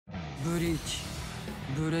Bleach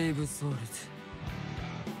Brave Souls.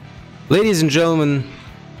 Ladies and gentlemen,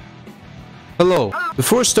 hello.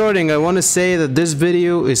 Before starting, I want to say that this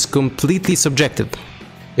video is completely subjective.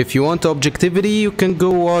 If you want objectivity, you can go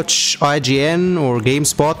watch IGN or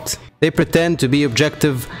GameSpot. They pretend to be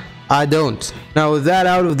objective, I don't. Now with that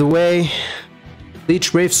out of the way,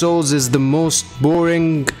 Bleach Brave Souls is the most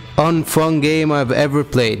boring, unfun game I've ever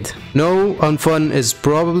played. No, unfun is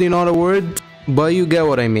probably not a word, but you get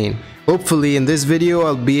what I mean. Hopefully in this video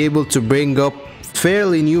I'll be able to bring up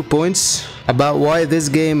fairly new points about why this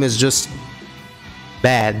game is just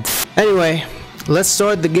bad. Anyway, let's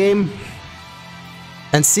start the game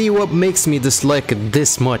and see what makes me dislike it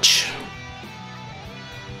this much.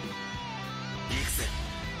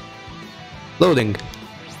 Loading.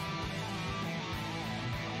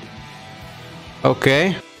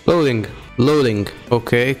 Okay, loading, loading.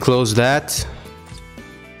 Okay, close that.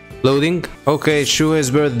 Loading. Okay,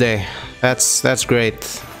 Shuhei's birthday. That's great.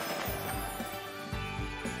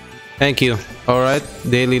 Thank you. Alright,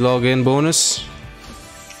 daily login bonus.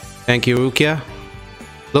 Thank you, Rukia.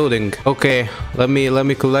 Loading. Okay, let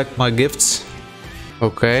me collect my gifts.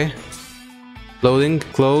 Okay. Loading,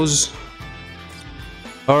 close.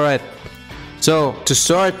 Alright. So, to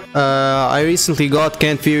start, I recently got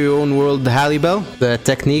Can't Fear Your Own World Hallibel, the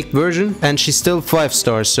Technique version, and she's still 5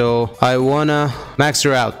 stars, so I wanna max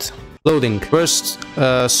her out. Loading. First,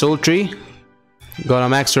 Soul Tree. Gonna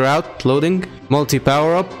max her out. Loading.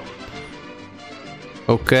 Multi-power up.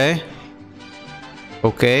 Okay.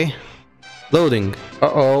 Okay. Loading.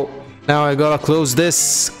 Uh-oh. Now I gotta close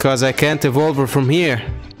this, cause I can't evolve her from here.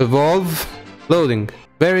 Evolve. Loading.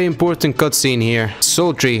 Very important cutscene here.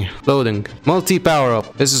 Soul Tree. Loading. Multi-power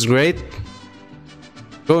up. This is great.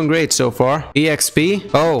 Going great so far.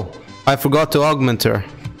 EXP. Oh, I forgot to augment her.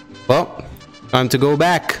 Well, time to go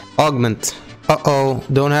back. Augment. Uh-oh,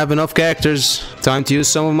 don't have enough characters. Time to use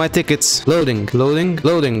some of my tickets. Loading, loading,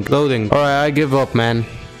 loading, loading. Alright, I give up, man.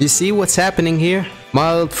 You see what's happening here?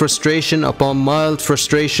 Mild frustration upon mild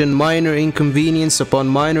frustration, minor inconvenience upon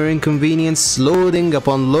minor inconvenience, loading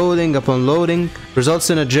upon loading upon loading, results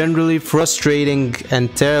in a generally frustrating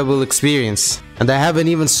and terrible experience. And I haven't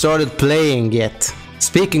even started playing yet.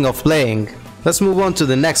 Speaking of playing, let's move on to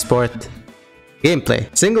the next part. Gameplay.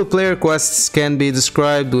 Single player quests can be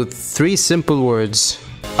described with 3 simple words.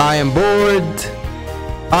 I am bored.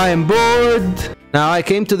 I am bored. Now I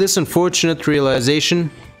came to this unfortunate realization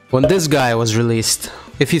when this guy was released.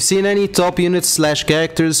 If you've seen any top units slash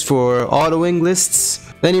characters for autoing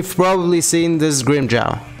lists, then you've probably seen this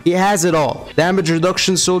Grimjow. He has it all. Damage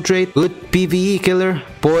reduction soul trait, good PvE killer,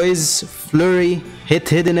 poise, flurry, hit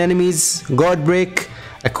hidden enemies, guard break,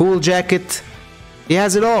 a cool jacket. He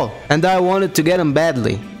has it all, and I wanted to get him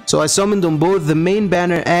badly. So I summoned on both the main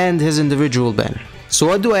banner and his individual banner. So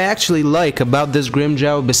what do I actually like about this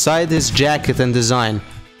Grimjow beside his jacket and design?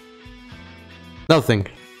 Nothing.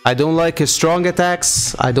 I don't like his strong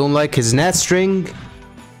attacks, I don't like his nat string,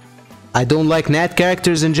 I don't like nat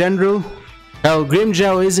characters in general. Hell,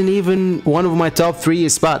 Grimjow isn't even one of my top 3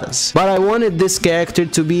 espadas. But I wanted this character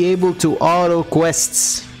to be able to auto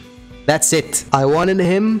quests. That's it. I wanted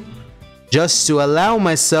him just to allow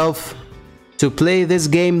myself to play this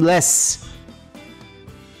game less.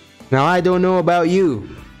 Now I don't know about you,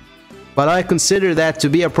 but I consider that to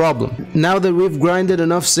be a problem. Now that we've grinded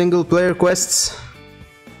enough single player quests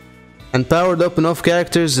and powered up enough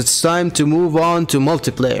characters, it's time to move on to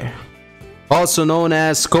multiplayer, also known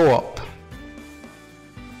as co-op.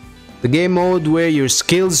 The game mode where your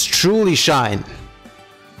skills truly shine.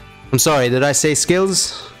 I'm sorry, did I say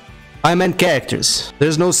skills? I meant characters.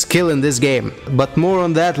 There's no skill in this game, but more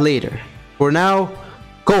on that later. For now,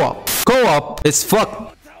 co-op. Co-op is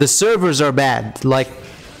fucked. The servers are bad, like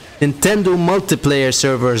Nintendo multiplayer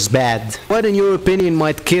servers bad. What in your opinion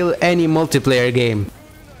might kill any multiplayer game?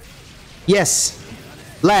 Yes,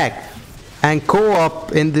 lag. And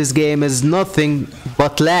co-op in this game is nothing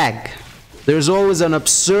but lag. There's always an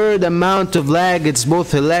absurd amount of lag. It's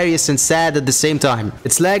both hilarious and sad at the same time.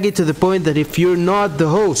 It's laggy to the point that if you're not the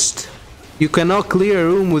host, you cannot clear a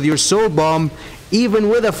room with your soul bomb even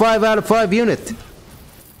with a 5 out of 5 unit.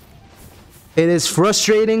 It is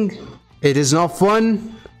frustrating, it is not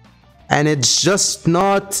fun, and it's just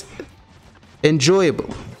not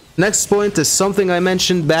enjoyable. Next point is something I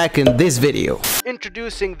mentioned back in this video.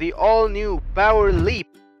 Introducing the all-new Power Leap.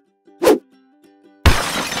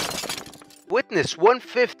 Witness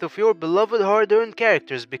 1/5 of your beloved hard-earned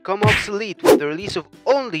characters become obsolete with the release of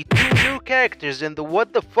only 2 new characters in the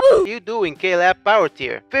What the Fuck Are You Doing K-Lab Power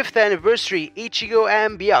Tier. 5th Anniversary Ichigo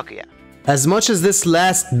and Byakuya. As much as this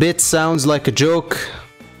last bit sounds like a joke,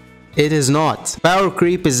 It is not. Power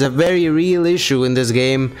creep is a very real issue in this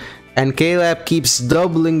game, and K-Lab keeps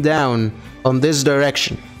doubling down on this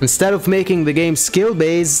direction. Instead of making the game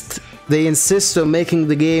skill-based, they insist on making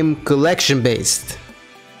the game collection-based.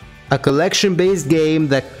 A collection-based game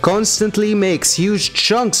that constantly makes huge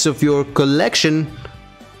chunks of your collection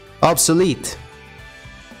obsolete.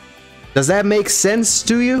 Does that make sense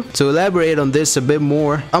to you? To elaborate on this a bit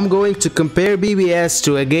more, I'm going to compare BBS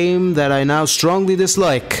to a game that I now strongly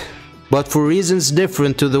dislike, but for reasons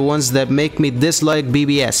different to the ones that make me dislike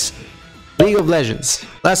BBS. League of Legends.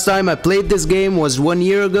 Last time I played this game was 1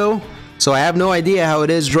 year ago, so I have no idea how it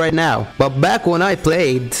is right now. But back when I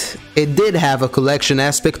played, it did have a collection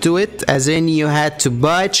aspect to it, as in you had to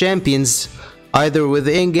buy champions either with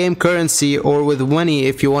in-game currency or with money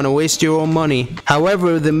if you want to waste your own money.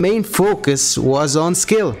 However, the main focus was on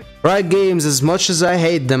skill. Riot Games, as much as I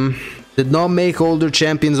hate them, did not make older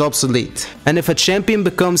champions obsolete. And if a champion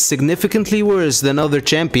becomes significantly worse than other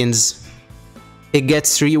champions, it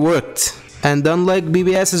gets reworked. And unlike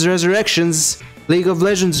BBS's Resurrections, League of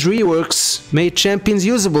Legends reworks made champions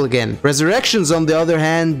usable again. Resurrections, on the other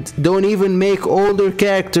hand, don't even make older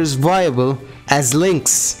characters viable as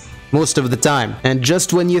links most of the time. And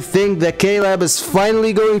just when you think that K-Lab is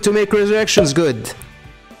finally going to make Resurrections good,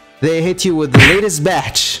 they hit you with the latest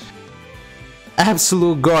batch.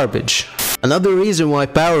 Absolute garbage. Another reason why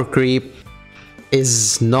power creep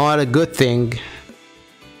is not a good thing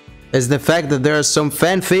is the fact that there are some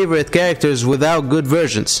fan favorite characters without good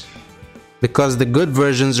versions, because the good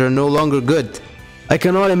versions are no longer good. I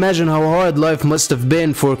cannot imagine how hard life must have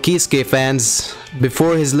been for Kisuke fans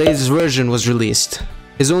before his latest version was released.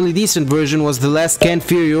 His only decent version was the last Can't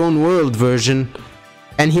Fear Your Own World version,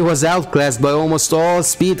 and he was outclassed by almost all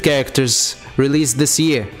speed characters released this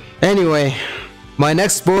year. Anyway, my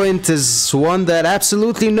next point is one that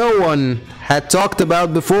absolutely no one had talked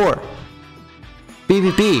about before.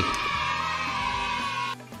 PvP.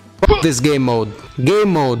 F this game mode.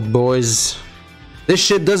 Game mode, boys. This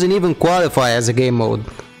shit doesn't even qualify as a game mode.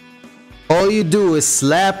 All you do is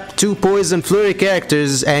slap 2 poison flurry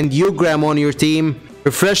characters and Ugram on your team,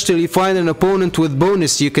 refresh till you find an opponent with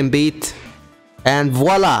bonus you can beat, and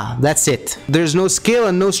voila, that's it. There's no skill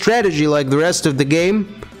and no strategy like the rest of the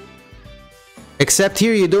game, except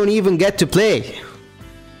here you don't even get to play.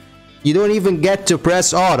 You don't even get to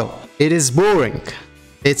press auto. It is boring.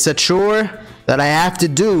 It's a chore that I have to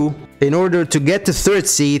do in order to get to 3rd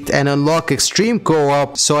seat and unlock extreme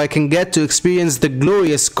co-op so I can get to experience the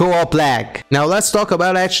glorious co-op lag. Now let's talk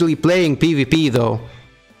about actually playing PvP though.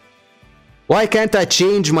 Why can't I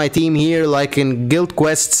change my team here like in guild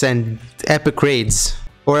quests and epic raids?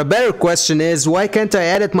 Or a better question is, why can't I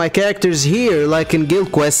edit my characters here like in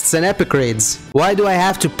guild quests and epic raids? Why do I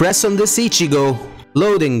have to press on this Ichigo?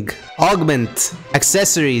 Loading, augment,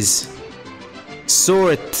 accessories,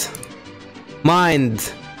 sort,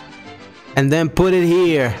 mind, and then put it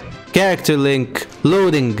here. Character link,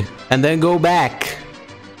 loading, and then go back.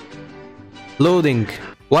 Loading.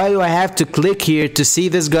 Why do I have to click here to see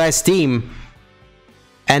this guy's team?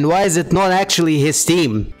 And why is it not actually his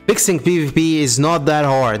team? Fixing PvP is not that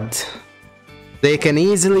hard. They can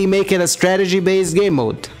easily make it a strategy-based game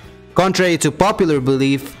mode. Contrary to popular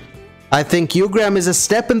belief, I think Ugram is a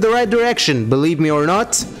step in the right direction, believe me or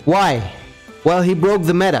not. Why? Well, he broke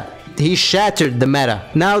the meta. He shattered the meta.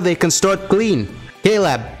 Now they can start clean.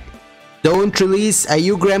 K-Lab, don't release a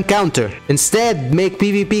Ugram counter. Instead, make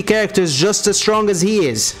PvP characters just as strong as he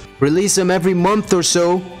is. Release them every month or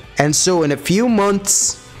so, and so in a few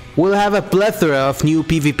months, we'll have a plethora of new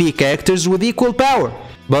PvP characters with equal power,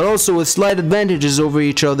 but also with slight advantages over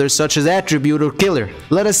each other such as attribute or killer.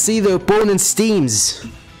 Let us see the opponent's teams.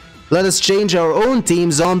 Let us change our own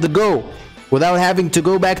teams on the go, without having to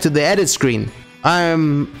go back to the edit screen.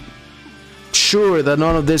 I'm sure that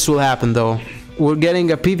none of this will happen though. We're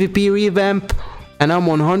getting a PvP revamp, and I'm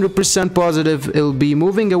 100% positive it'll be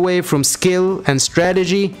moving away from skill and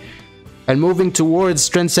strategy and moving towards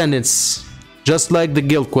transcendence, just like the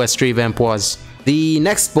guild quest revamp was. The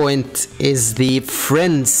next point is the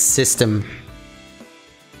friends system.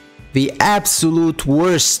 The absolute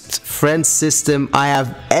worst friends system I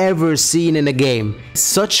have ever seen in a game.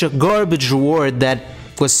 Such a garbage reward that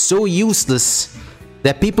was so useless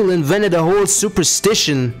that people invented a whole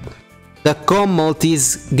superstition that com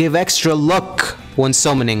multis give extra luck when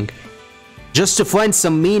summoning, just to find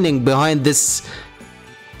some meaning behind this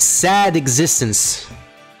sad existence.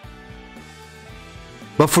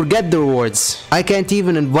 But forget the rewards. I can't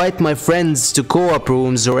even invite my friends to co-op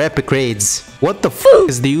rooms or epic raids. What the f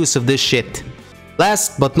is the use of this shit?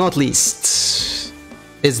 Last but not least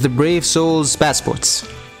is the Brave Souls passports,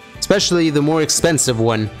 especially the more expensive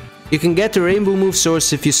one. You can get a rainbow move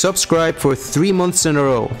source if you subscribe for 3 months in a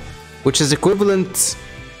row, which is equivalent,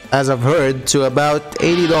 as I've heard, to about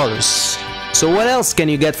 $80. So what else can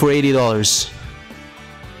you get for $80?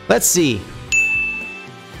 Let's see.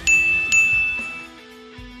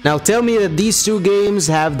 Now tell me that these two games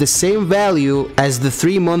have the same value as the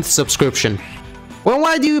 3-month subscription. Well,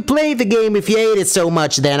 why do you play the game if you hate it so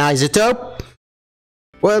much then, Isotope?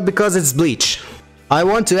 Well, because it's Bleach. I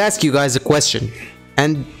want to ask you guys a question,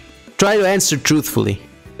 and try to answer truthfully.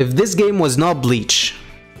 If this game was not Bleach,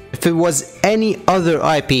 if it was any other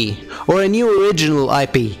IP, or a new original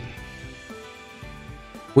IP,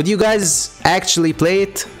 would you guys actually play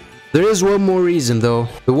it? There is one more reason though.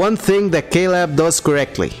 The one thing that K-Lab does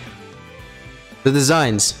correctly. The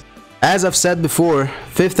designs. As I've said before,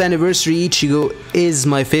 5th anniversary Ichigo is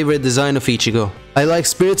my favorite design of Ichigo. I like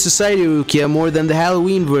Spirit Society Rukia more than the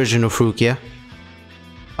Halloween version of Rukia.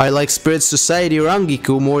 I like Spirit Society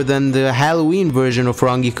Rangiku more than the Halloween version of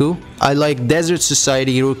Rangiku. I like Desert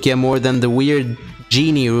Society Rukia more than the weird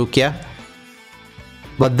Genie Rukia.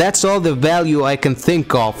 But that's all the value I can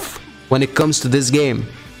think of when it comes to this game.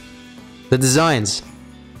 The designs.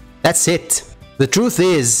 That's it. The truth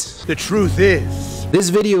is... this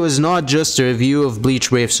video is not just a review of Bleach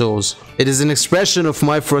Brave Souls. It is an expression of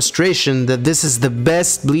my frustration that this is the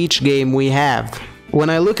best Bleach game we have. When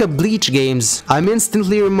I look at Bleach games, I'm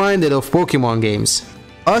instantly reminded of Pokemon games.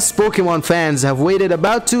 Us Pokemon fans have waited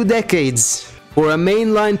about 2 decades for a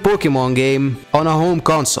mainline Pokemon game on a home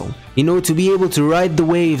console. You know, to be able to ride the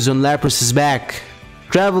waves on Lapras's back,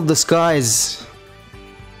 travel the skies,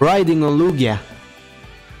 riding on Lugia,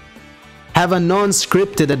 have a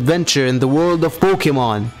non-scripted adventure in the world of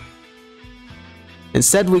Pokemon.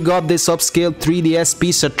 Instead we got this upscaled 3DS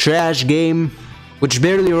piece of trash game which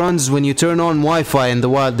barely runs when you turn on Wi-Fi in the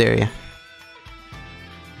wild area.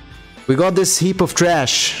 We got this heap of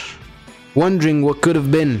trash, wondering what could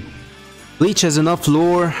have been. Bleach has enough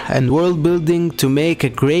lore and world building to make a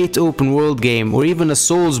great open world game or even a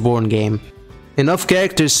Soulsborne game. Enough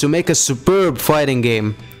characters to make a superb fighting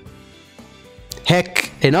game.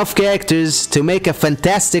 Heck, enough characters to make a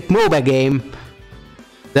fantastic MOBA game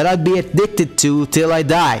that I'd be addicted to till I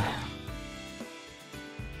die.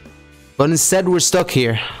 But instead we're stuck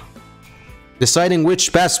here, deciding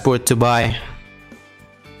which passport to buy,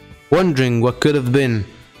 wondering what could have been.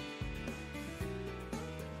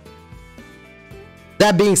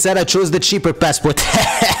 That being said, I chose the cheaper passport.